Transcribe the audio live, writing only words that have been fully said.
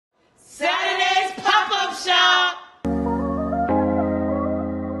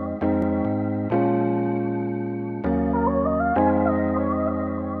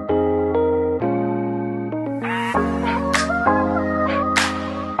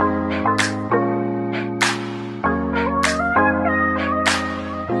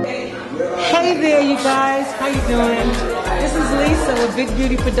there, you guys. How you doing? This is Lisa with Big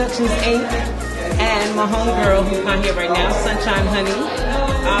Beauty Productions, Inc. And my homegirl, who's not here right now, Sunshine Honey.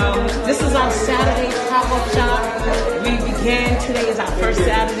 This is our Saturday pop-up shop. We began, today is our first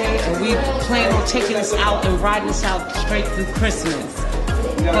Saturday, and we plan on taking us out and riding us out straight through Christmas.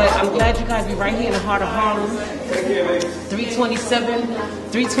 But I'm glad you guys be right here in the heart of Harlem.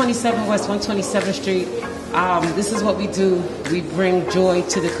 327 West 127th Street. This is what we do. We bring joy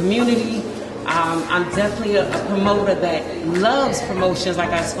to the community. I'm definitely a promoter that loves promotions, like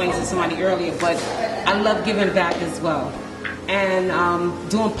I explained to somebody earlier, but I love giving back as well. And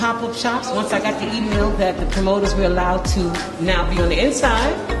doing pop-up shops. Once I got the email that the promoters were allowed to now be on the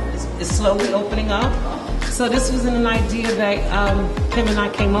inside, it's slowly opening up. So this was an idea that Kim and I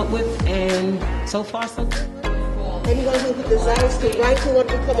came up with, and so far so good. Anyone who desires to write, who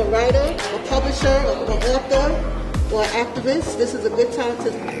wants to become a writer, a publisher, an author, or an activist, this is a good time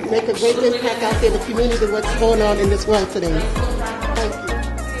to make a great impact out there in the community of what's going on in this world today. Thank you.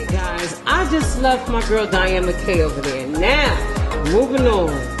 Hey guys, I just left my girl Diane McKay over there. Now, moving on,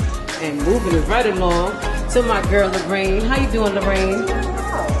 and moving it right along to my girl Lorraine. How you doing, Lorraine?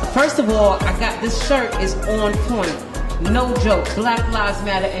 First of all, I got this shirt is on point. No joke. Black Lives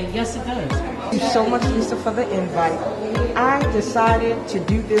Matter, and yes it does. Thank you so much, Lisa, for the invite. I decided to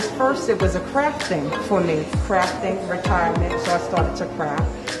do this first. It was a craft thing for me, crafting, retirement, so I started to craft.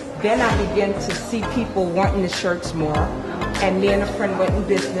 Then I began to see people wanting the shirts more, and me and a friend went in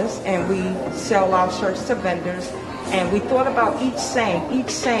business, and we sell our shirts to vendors, and we thought about each saying.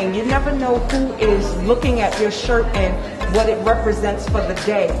 You never know who is looking at your shirt and what it represents for the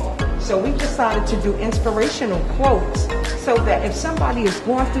day. So we decided to do inspirational quotes so that if somebody is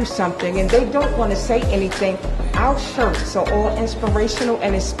going through something and they don't want to say anything, our shirts are all inspirational,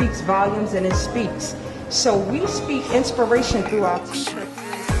 and it speaks volumes, and it speaks. So we speak inspiration through our t-shirts.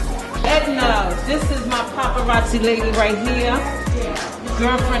 Edna, this is my paparazzi lady right here.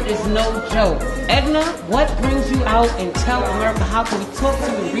 Girlfriend is no joke. Edna, what brings you out and tell America how can we talk to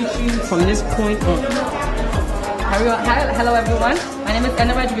and reach you from this point on? Hello everyone, my name is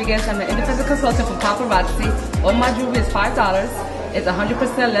Edna Rodriguez. I'm an independent consultant for Paparazzi. All my jewelry is $5. It's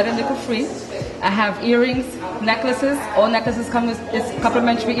 100% leather nickel free. I have earrings, necklaces. All necklaces come with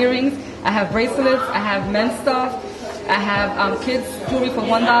complimentary earrings. I have bracelets, I have men's stuff. I have kids jewelry for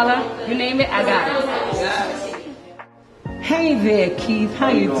 $1. You name it, I got it. Hey there, Keith. How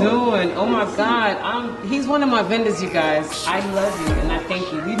you doing? Oh my God, he's one of my vendors, you guys. I love you and I thank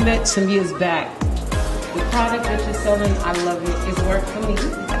you. We met some years back. The product that you're selling, I love it. It's work for me.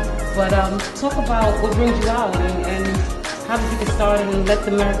 But talk about what brings you out and how did you get started, and let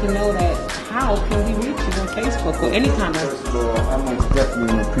the America know that how can we reach you on Facebook or any kind of... First of all, I'm most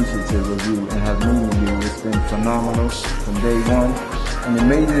definitely appreciative of you and have meeting you. It's been phenomenal from day one. And the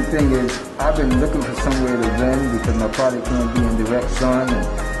amazing thing is, I've been looking for somewhere to vend because my product can't be in direct sun, and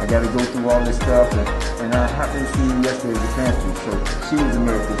I got to go through all this stuff. And I happened to see you yesterday at the pantry, so she was a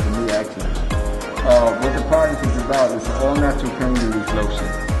miracle for me, actually. What the product is about is an all-natural pain relief lotion,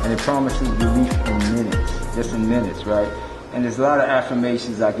 and it promises relief in minutes, just in minutes, right? And there's a lot of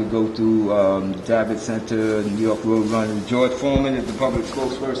affirmations I could go through. The Diabetes Center, New York Road Runner, George Foreman is the public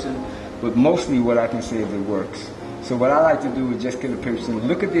spokesperson, but mostly what I can say is it works. So what I like to do is just get a person,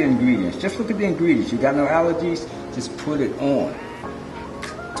 look at the ingredients. Just look at the ingredients. You got no allergies, just put it on.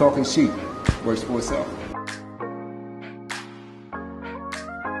 Talking cheap, works for itself.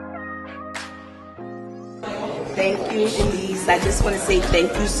 Thank you, Elise. I just want to say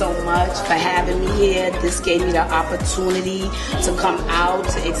thank you so much for having me here. This gave me the opportunity to come out,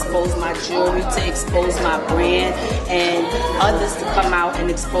 to expose my jewelry, to expose my brand, and others to come out and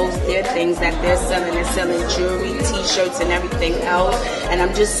expose their things that they're selling. They're selling jewelry, t-shirts, and everything else. And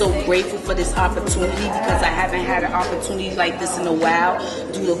I'm just so grateful for this opportunity because I haven't had an opportunity like this in a while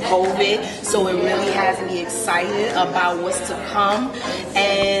due to COVID. So it really has me excited about what's to come.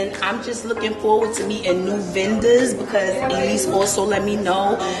 And I'm just looking forward to meeting new vendors because Elise also let me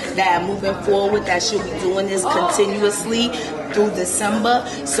know that moving forward that she'll be doing this continuously through December.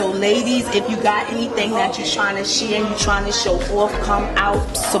 So ladies, if you got anything that you're trying to share and you're trying to show off, come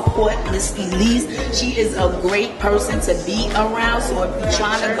out, support Miss Elise. She is a great person to be around. So if you're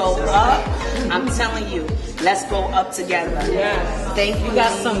trying to go up, I'm telling you, let's go up together. Yes. Thank you. You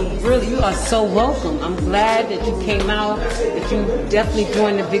got some really, you are so welcome. I'm glad that you came out, that you definitely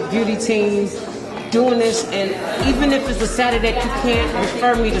joined the Big Beauty teams doing this. And even if it's a Saturday that you can't,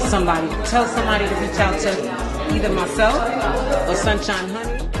 refer me to somebody. Tell somebody to reach out to either myself or Sunshine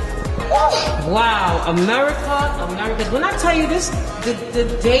Honey. Wow, America. When I tell you this,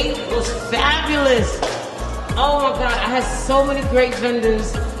 the date was fabulous. Oh my God, I had so many great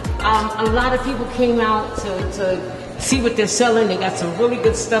vendors. A lot of people came out to see what they're selling. They got some really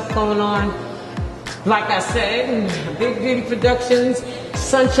good stuff going on. Like I said, Big Beauty Productions,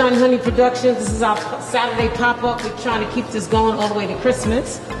 Sunshine Honey Productions. This is our Saturday pop-up. We're trying to keep this going all the way to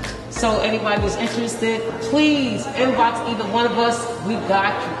Christmas. So anybody who's interested, please inbox either one of us. We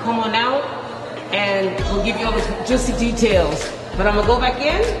got you. Come on out and we'll give you all the juicy details. But I'm going to go back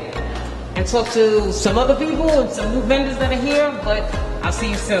in and talk to some other people and some new vendors that are here. But I'll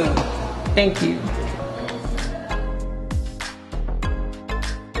see you soon. Thank you.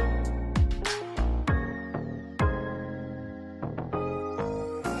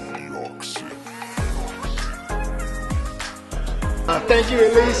 Thank you,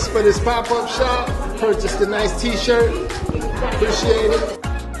 Elise, for this pop-up shop. Purchased a nice t-shirt. Appreciate it.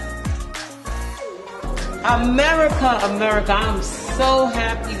 America, America, I'm so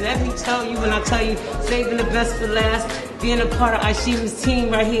happy. Let me tell you, when I tell you, saving the best for last, being a part of Aishima's team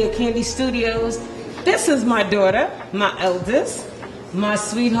right here at Candy Studios. This is my daughter, my eldest, my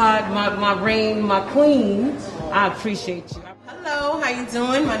sweetheart, my reign, my queen. I appreciate you. Hello, how you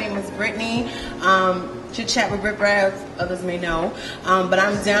doing? My name is Brittany. Chit Chat with Britt Brad, others may know. But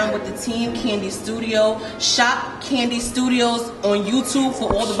I'm down with the team, Candy Studio. Shop Candy Studios on YouTube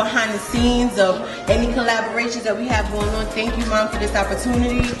for all the behind the scenes of any collaborations that we have going on. Thank you, Mom, for this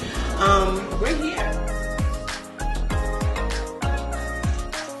opportunity. We're here.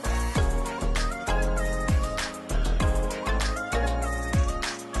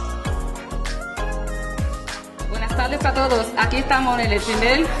 Buenas tardes a todos. Aquí estamos en el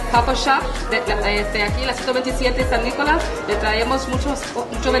primer pop-up shop aquí en la 127 San Nicolás. Le traemos muchos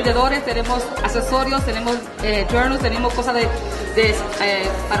vendedores, tenemos accesorios, tenemos journals, tenemos cosas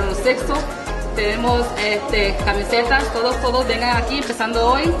para los sexos, tenemos camisetas, todos vengan aquí empezando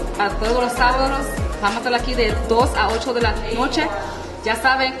hoy, a todos los sábados. Vamos a estar aquí de 2 a 8 de la noche. Ya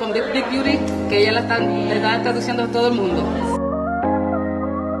saben, con Big Beauty, que ya le están traduciendo a todo el mundo.